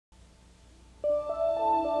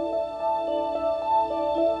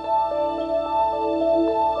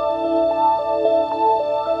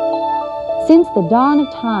Since the dawn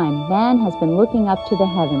of time, man has been looking up to the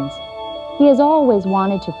heavens. He has always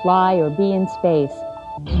wanted to fly or be in space.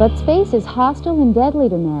 But space is hostile and deadly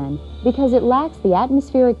to man because it lacks the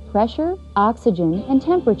atmospheric pressure, oxygen, and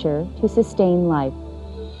temperature to sustain life.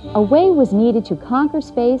 A way was needed to conquer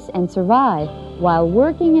space and survive while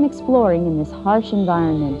working and exploring in this harsh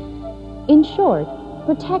environment. In short,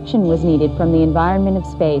 protection was needed from the environment of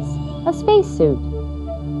space, a spacesuit.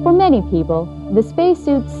 For many people, the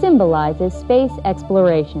spacesuit symbolizes space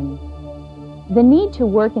exploration. The need to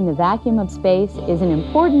work in the vacuum of space is an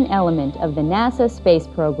important element of the NASA space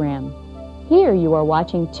program. Here you are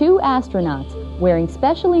watching two astronauts wearing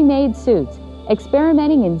specially made suits,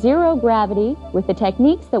 experimenting in zero gravity with the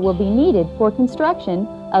techniques that will be needed for construction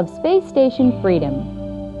of Space Station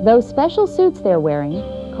Freedom. Those special suits they're wearing,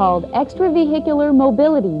 called extravehicular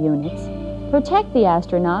mobility units, protect the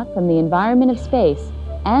astronaut from the environment of space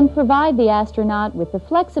and provide the astronaut with the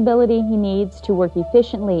flexibility he needs to work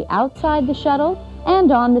efficiently outside the shuttle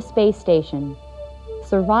and on the space station.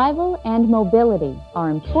 Survival and mobility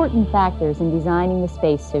are important factors in designing the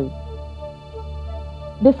spacesuit.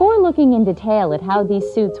 Before looking in detail at how these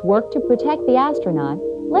suits work to protect the astronaut,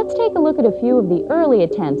 let's take a look at a few of the early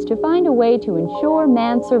attempts to find a way to ensure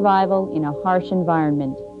man's survival in a harsh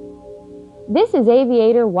environment. This is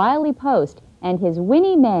aviator Wiley Post and his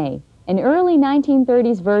Winnie Mae, an early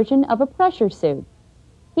 1930s version of a pressure suit.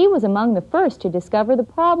 He was among the first to discover the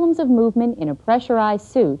problems of movement in a pressurized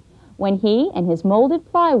suit when he and his molded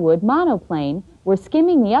plywood monoplane were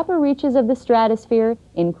skimming the upper reaches of the stratosphere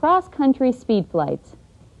in cross-country speed flights.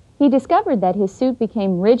 He discovered that his suit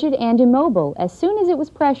became rigid and immobile as soon as it was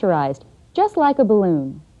pressurized, just like a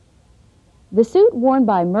balloon. The suit worn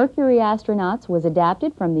by Mercury astronauts was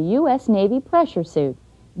adapted from the U.S. Navy pressure suit.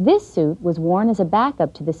 This suit was worn as a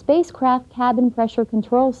backup to the spacecraft cabin pressure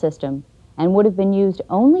control system and would have been used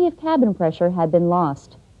only if cabin pressure had been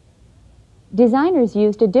lost. Designers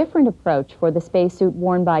used a different approach for the spacesuit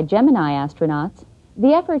worn by Gemini astronauts.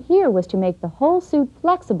 The effort here was to make the whole suit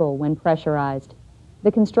flexible when pressurized.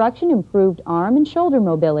 The construction improved arm and shoulder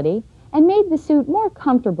mobility and made the suit more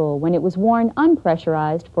comfortable when it was worn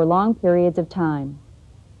unpressurized for long periods of time.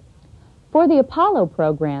 For the Apollo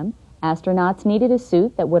program, astronauts needed a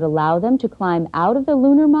suit that would allow them to climb out of the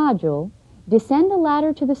lunar module, descend a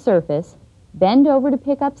ladder to the surface, bend over to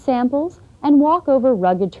pick up samples, and walk over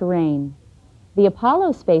rugged terrain. The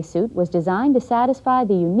Apollo spacesuit was designed to satisfy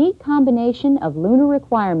the unique combination of lunar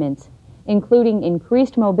requirements, including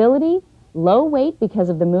increased mobility, low weight because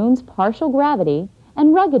of the moon's partial gravity,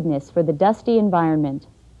 and ruggedness for the dusty environment.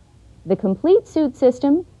 The complete suit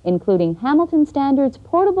system, including Hamilton Standard's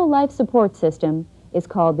Portable Life Support System, is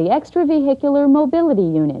called the Extravehicular Mobility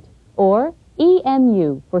Unit, or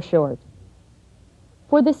EMU for short.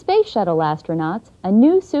 For the Space Shuttle astronauts, a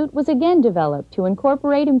new suit was again developed to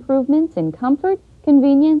incorporate improvements in comfort,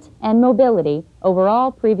 convenience, and mobility over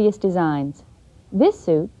all previous designs. This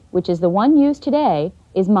suit, which is the one used today,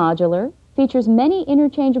 is modular, features many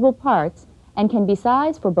interchangeable parts, and can be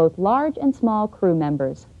sized for both large and small crew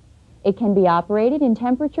members. It can be operated in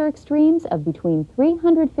temperature extremes of between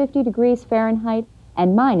 350 degrees Fahrenheit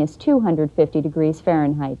and minus 250 degrees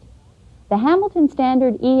Fahrenheit. The Hamilton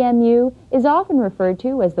Standard EMU is often referred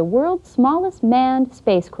to as the world's smallest manned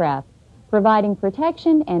spacecraft, providing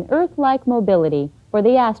protection and Earth-like mobility for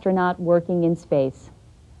the astronaut working in space.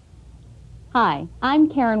 Hi, I'm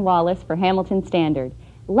Karen Wallace for Hamilton Standard.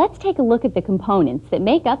 Let's take a look at the components that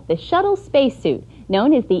make up the shuttle spacesuit,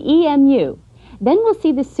 known as the EMU. Then we'll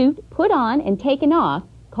see the suit put on and taken off,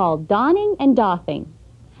 called donning and doffing.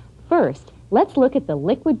 First, let's look at the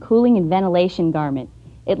liquid cooling and ventilation garment.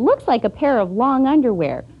 It looks like a pair of long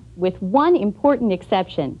underwear, with one important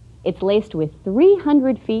exception. It's laced with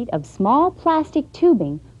 300 feet of small plastic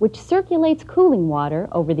tubing which circulates cooling water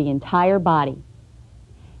over the entire body.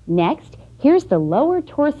 Next, here's the lower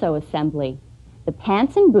torso assembly, the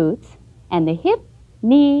pants and boots, and the hip,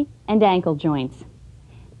 knee, and ankle joints.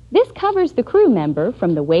 This covers the crew member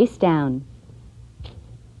from the waist down.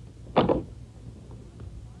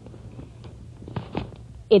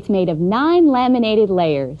 It's made of 9 laminated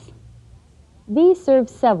layers. These serve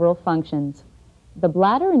several functions. The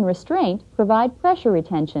bladder and restraint provide pressure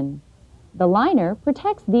retention. The liner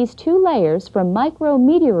protects these 2 layers from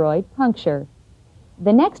micrometeoroid puncture.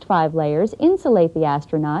 The next 5 layers insulate the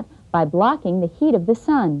astronaut by blocking the heat of the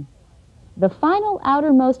sun. The final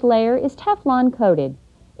outermost layer is Teflon coated.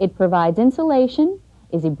 It provides insulation,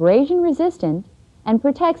 is abrasion resistant, and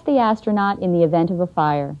protects the astronaut in the event of a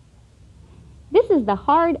fire. This is the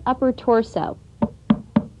hard upper torso.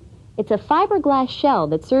 It's a fiberglass shell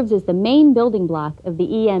that serves as the main building block of the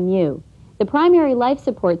EMU. the primary life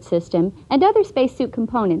support system, and other spacesuit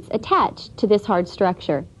components attached to this hard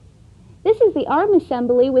structure. This is the arm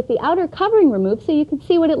assembly with the outer covering removed so you can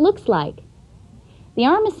see what it looks like. The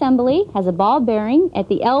arm assembly has a ball bearing at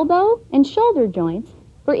the elbow and shoulder joints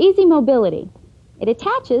for easy mobility. It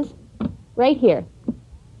attaches right here.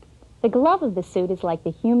 The glove of the suit is like the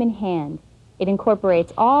human hand. It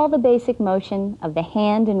incorporates all the basic motion of the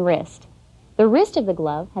hand and wrist. The wrist of the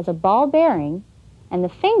glove has a ball bearing, and the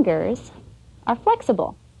fingers are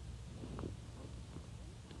flexible.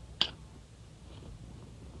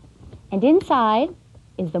 And inside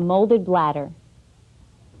is the molded bladder.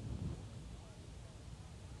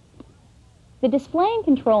 The display and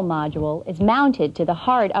control module is mounted to the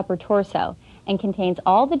hard upper torso and contains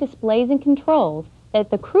all the displays and controls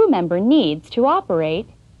that the crew member needs to operate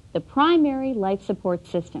the primary life support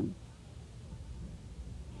system.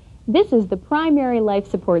 This is the primary life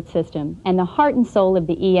support system and the heart and soul of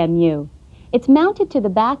the EMU. It's mounted to the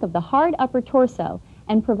back of the hard upper torso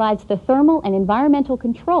and provides the thermal and environmental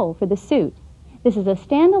control for the suit. This is a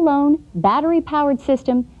standalone, battery-powered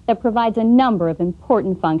system that provides a number of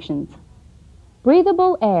important functions.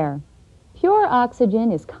 Breathable air. Pure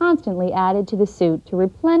oxygen is constantly added to the suit to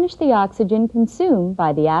replenish the oxygen consumed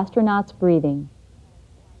by the astronauts' breathing.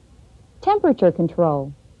 Temperature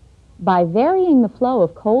control. By varying the flow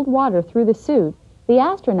of cold water through the suit, the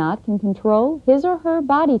astronaut can control his or her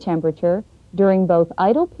body temperature during both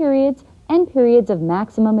idle periods and periods of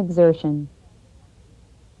maximum exertion.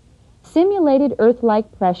 Simulated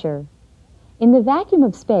Earth-like pressure. In the vacuum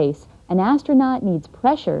of space, an astronaut needs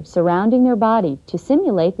pressure surrounding their body to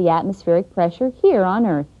simulate the atmospheric pressure here on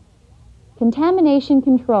Earth. Contamination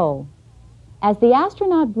control. As the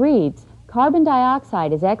astronaut breathes, carbon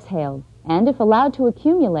dioxide is exhaled, and if allowed to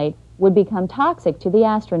accumulate, would become toxic to the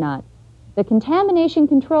astronaut. The contamination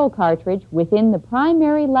control cartridge within the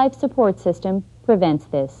primary life support system prevents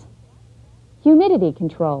this. Humidity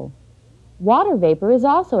control. Water vapor is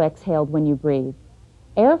also exhaled when you breathe.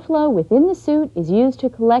 Airflow within the suit is used to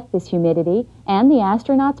collect this humidity and the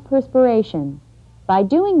astronaut's perspiration. By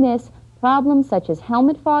doing this, problems such as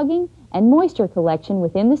helmet fogging and moisture collection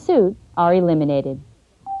within the suit are eliminated.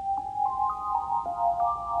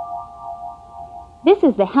 This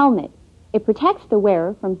is the helmet. It protects the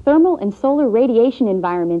wearer from thermal and solar radiation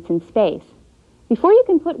environments in space. Before you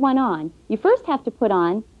can put one on, you first have to put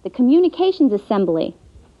on the communications assembly.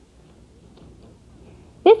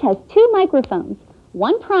 This has two microphones,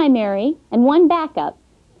 one primary and one backup,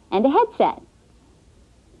 and a headset.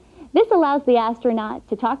 This allows the astronaut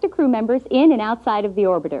to talk to crew members in and outside of the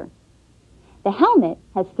orbiter. The helmet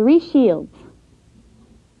has 3 shields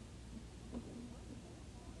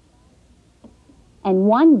and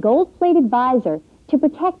one gold-plated visor to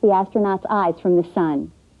protect the astronaut's eyes from the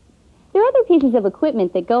sun. There are other pieces of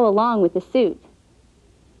equipment that go along with the suit.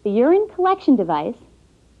 The urine collection device,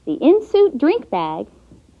 the in-suit drink bag,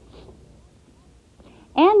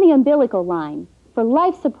 and the umbilical line for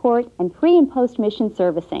life support and pre- and post-mission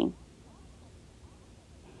servicing.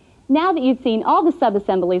 Now that you've seen all the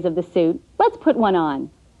sub-assemblies of the suit, let's put one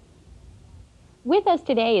on. With us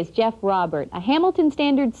today is Jeff Robert, a Hamilton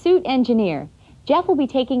Standard suit engineer. Jeff will be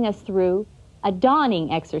taking us through a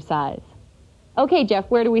donning exercise. Okay, Jeff,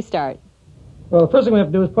 where do we start? Well, the first thing we have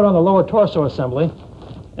to do is put on the lower torso assembly.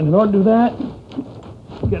 And in order to do that,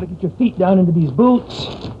 you've got to get your feet down into these boots.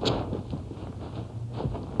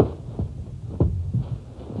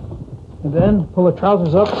 And then pull the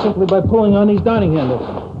trousers up simply by pulling on these donning handles.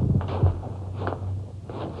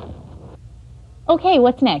 Okay,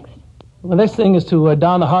 what's next? Well, the next thing is to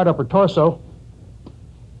don the hard upper torso.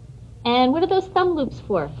 And what are those thumb loops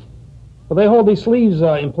for? Well, they hold these sleeves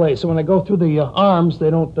in place, so when I go through the arms, they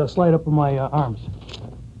don't slide up on my arms.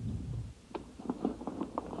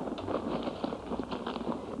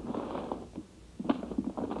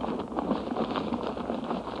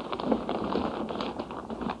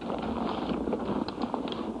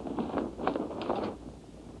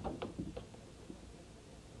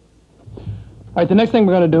 All right, the next thing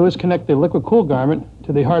we're going to do is connect the liquid cool garment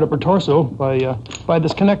to the hard upper torso by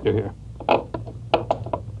this connector here.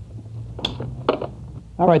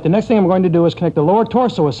 All right, the next thing I'm going to do is connect the lower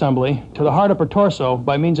torso assembly to the hard upper torso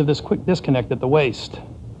by means of this quick disconnect at the waist.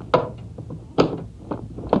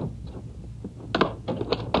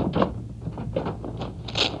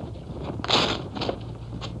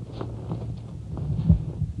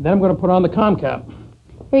 Then I'm going to put on the comm cap.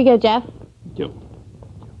 Here you go, Jeff. Thank you.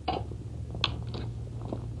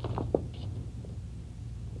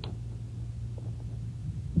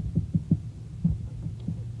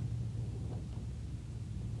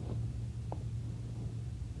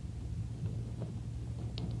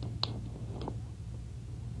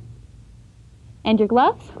 And your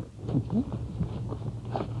gloves?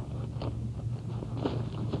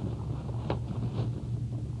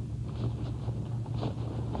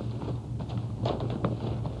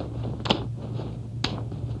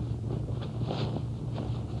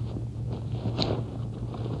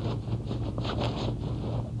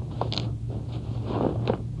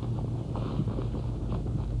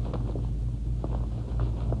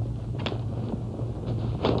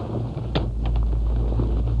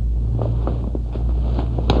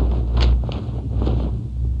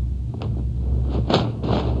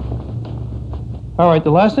 All right,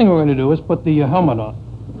 the last thing we're going to do is put the helmet on.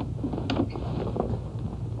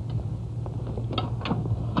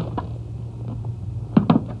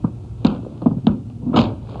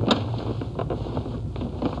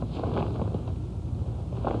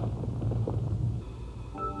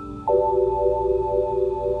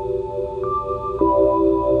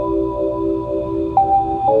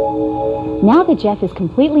 Now that Jeff is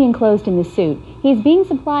completely enclosed in the suit, he is being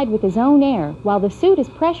supplied with his own air while the suit is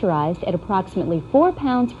pressurized at approximately 4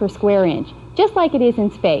 pounds per square inch, just like it is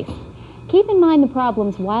in space. Keep in mind the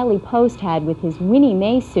problems Wiley Post had with his Winnie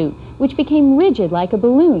Mae suit, which became rigid like a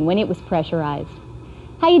balloon when it was pressurized.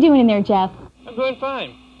 How you doing in there, Jeff? I'm doing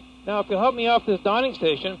fine. Now, if you'll help me off this donning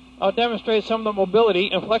station, I'll demonstrate some of the mobility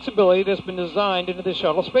and flexibility that's been designed into the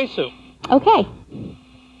shuttle spacesuit. Okay.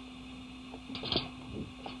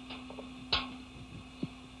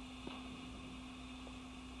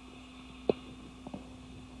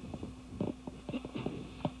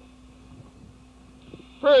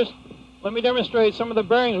 First, let me demonstrate some of the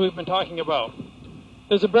bearings we've been talking about.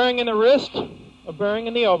 There's a bearing in the wrist, a bearing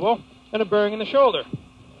in the elbow, and a bearing in the shoulder.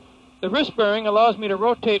 The wrist bearing allows me to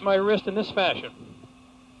rotate my wrist in this fashion.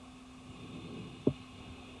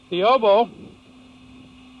 The elbow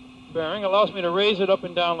bearing allows me to raise it up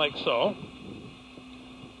and down like so.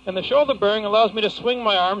 And the shoulder bearing allows me to swing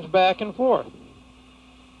my arms back and forth.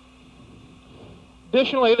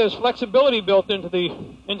 Additionally, there's flexibility built into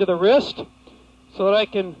the wrist, so that I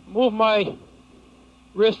can move my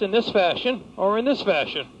wrist in this fashion or in this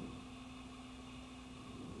fashion.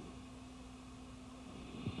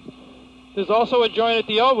 There's also a joint at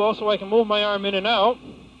the elbow so I can move my arm in and out.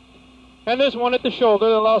 And there's one at the shoulder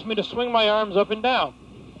that allows me to swing my arms up and down.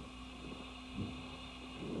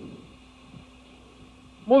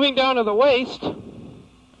 Moving down to the waist,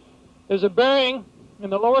 there's a bearing in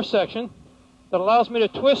the lower section that allows me to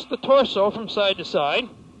twist the torso from side to side.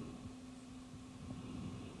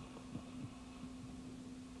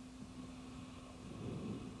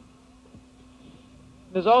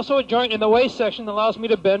 There's also a joint in the waist section that allows me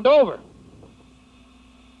to bend over.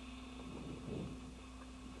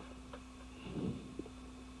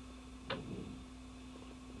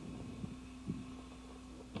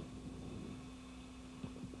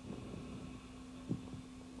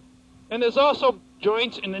 And there's also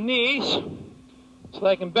joints in the knees, so that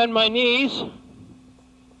I can bend my knees.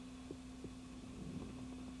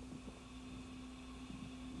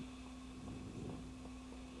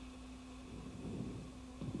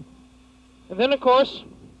 And then, of course,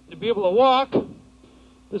 to be able to walk,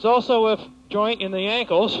 there's also a joint in the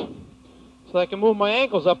ankles, so I can move my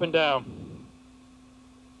ankles up and down.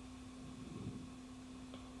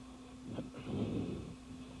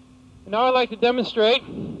 And now I'd like to demonstrate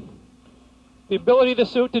the ability of the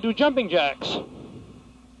suit to do jumping jacks.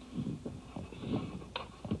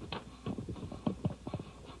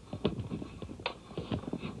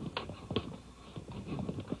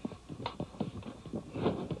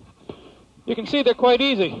 You can see they're quite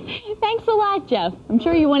easy. Thanks a lot, Jeff. I'm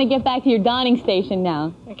sure you want to get back to your donning station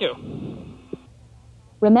now. Thank you.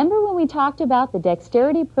 Remember when we talked about the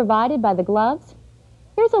dexterity provided by the gloves?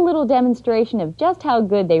 Here's a little demonstration of just how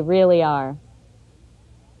good they really are.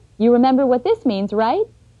 You remember what this means, right?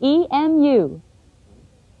 EMU.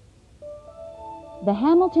 The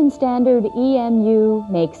Hamilton Standard EMU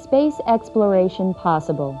makes space exploration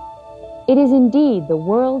possible. It is indeed the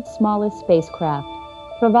world's smallest spacecraft,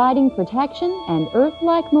 providing protection and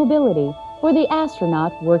Earth-like mobility for the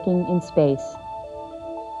astronaut working in space.